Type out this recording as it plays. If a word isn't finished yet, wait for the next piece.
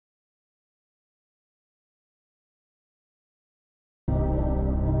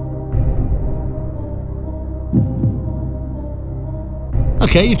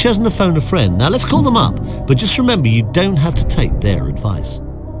Okay, you've chosen to phone a friend. Now let's call them up, but just remember you don't have to take their advice.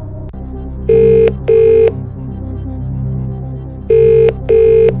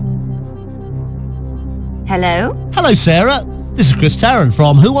 Hello? Hello, Sarah. This is Chris Tarrant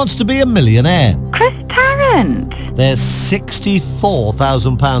from Who Wants to Be a Millionaire? Chris Tarrant? There's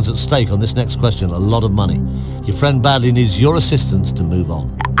 £64,000 at stake on this next question, a lot of money. Your friend badly needs your assistance to move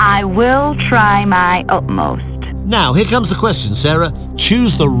on. I will try my utmost. Now, here comes the question, Sarah.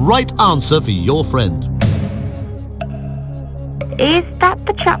 Choose the right answer for your friend. Is that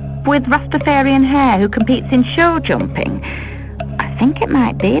the chap with Rastafarian hair who competes in show jumping? I think it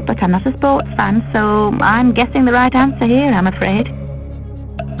might be, but I'm not a sports fan, so I'm guessing the right answer here, I'm afraid.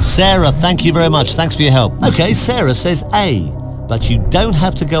 Sarah, thank you very much. Thanks for your help. Okay, Sarah says A, but you don't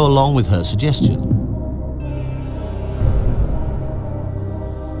have to go along with her suggestion.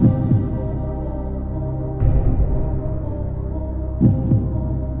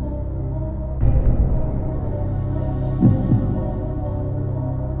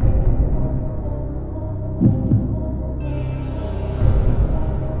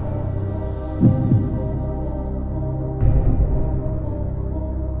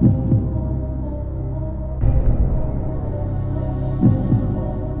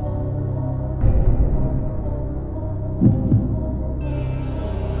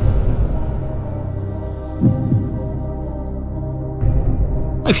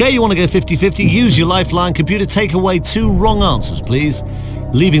 Okay, you want to go 50-50? Use your lifeline. Computer, take away 2 wrong answers, please,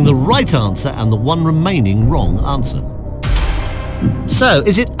 leaving the right answer and the one remaining wrong answer. So,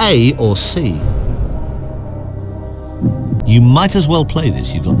 is it A or C? You might as well play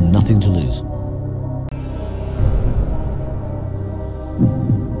this. You've got nothing to lose.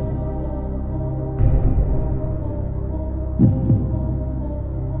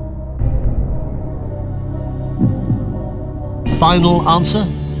 Final answer?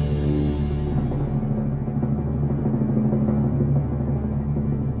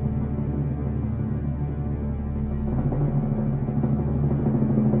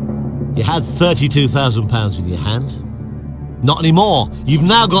 You had £32,000 in your hand. Not anymore. You've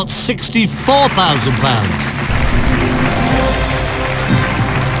now got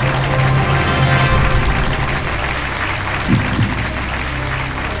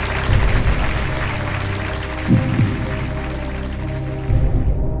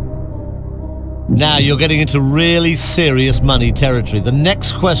Now you're getting into really serious money territory. The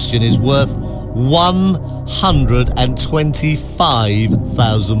next question is worth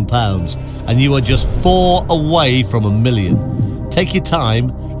 £125,000 and you are just 4 away from $1 million. Take your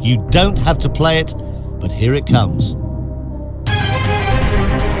time. You don't have to play it, but here it comes.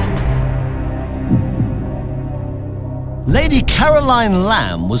 Lady Caroline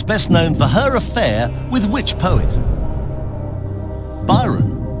Lamb was best known for her affair with which poet?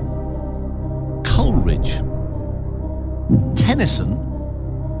 Byron, Coleridge, Tennyson,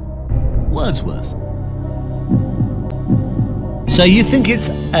 Wordsworth. So you think it's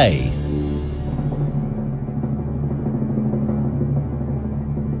A?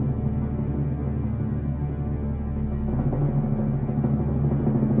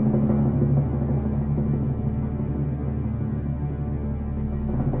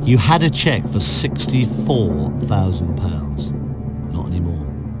 You had a cheque for £64,000. Not anymore.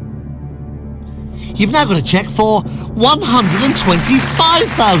 You've now got a cheque for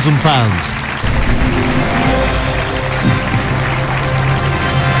 £125,000.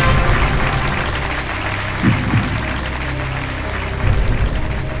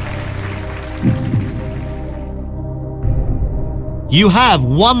 You have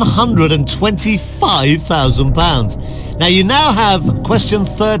 £125,000. Now you now have question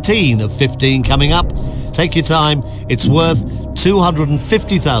 13 of 15 coming up. Take your time. It's worth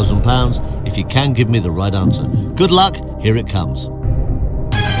 £250,000 if you can give me the right answer. Good luck. Here it comes.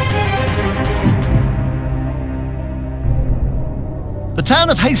 The town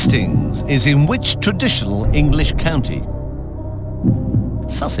of Hastings is in which traditional English county?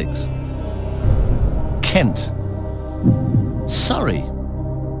 Sussex, Kent, Surrey,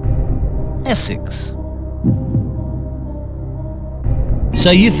 Essex. So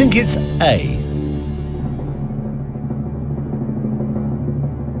you think it's A?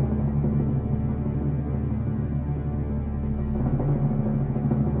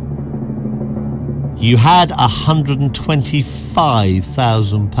 You had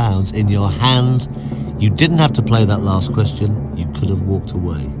 £125,000 in your hand. You didn't have to play that last question. You could have walked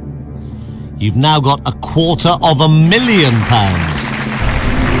away. You've now got £250,000.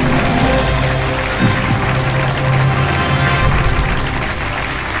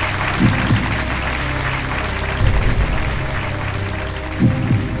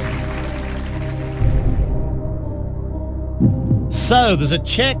 So there's a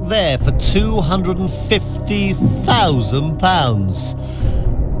cheque there for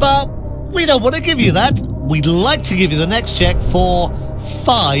 £250,000. But we don't want to give you that. We'd like to give you the next cheque for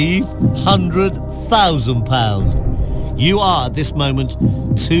 £500,000. You are at this moment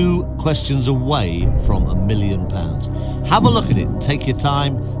 2 questions away from £1 million. Have a look at it. Take your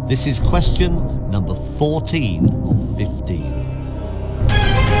time. This is question number 14 of 15.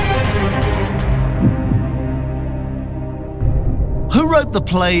 Who wrote the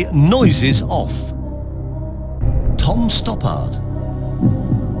play Noises Off? Tom Stoppard,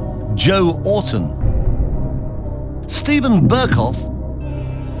 Joe Orton, Stephen Burkoff,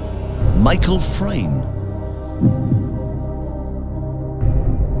 Michael Frayn.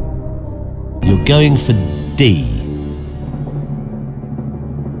 You're going for D.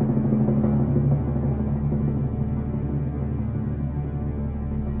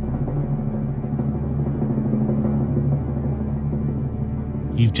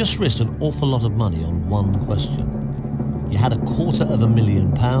 You've just risked an awful lot of money on one question. You had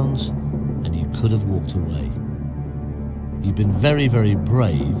 £250,000 and you could have walked away. You've been very, very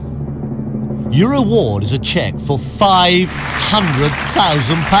brave. Your reward is a cheque for £500,000.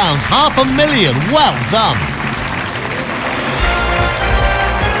 £500,000. Well done.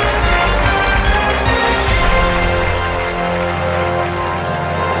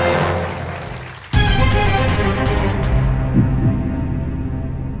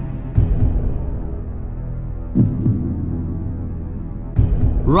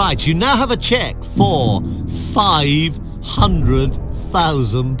 Right, you now have a cheque for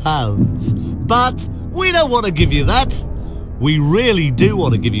 £500,000. But we don't want to give you that. We really do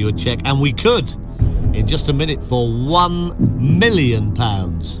want to give you a cheque, and we could in just a minute for £1 million.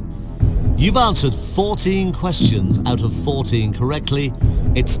 You've answered 14 questions out of 14 correctly.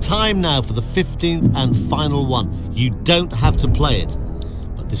 It's time now for the 15th and final one. You don't have to play it,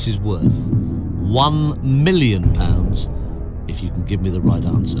 but this is worth £1 million if you can give me the right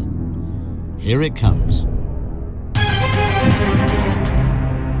answer. Here it comes.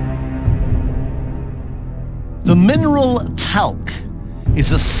 The mineral talc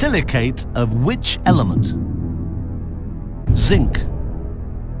is a silicate of which element? Zinc,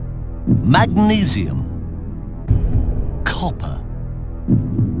 magnesium, copper,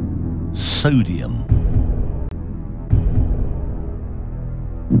 sodium.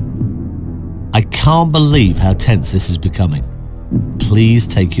 I can't believe how tense this is becoming. Please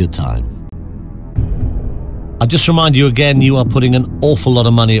take your time. I'll just remind you again, you are putting an awful lot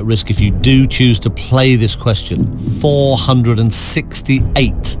of money at risk if you do choose to play this question.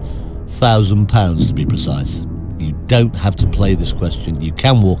 £468,000 to be precise. You don't have to play this question. You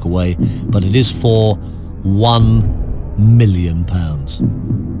can walk away, but it is for £1 million.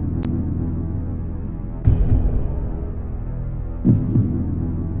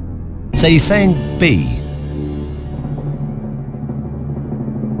 So you're saying B?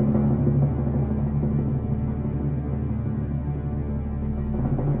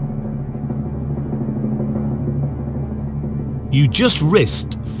 You just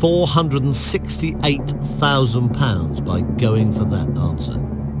risked £468,000 by going for that answer.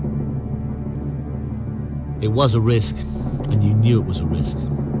 It was a risk, and you knew it was a risk.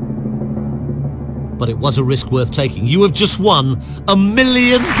 But it was a risk worth taking. You have just won £1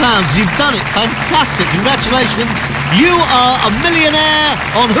 million. You've done it. Fantastic. Congratulations. You are a millionaire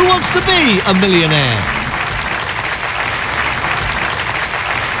on Who Wants to Be a Millionaire?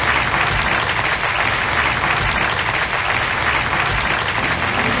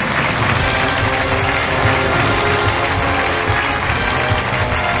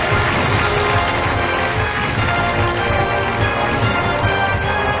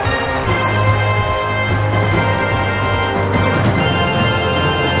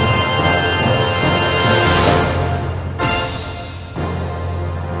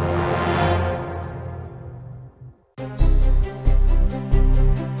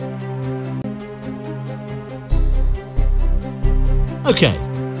 Okay,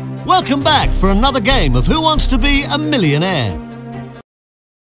 welcome back for another game of Who Wants to Be a Millionaire?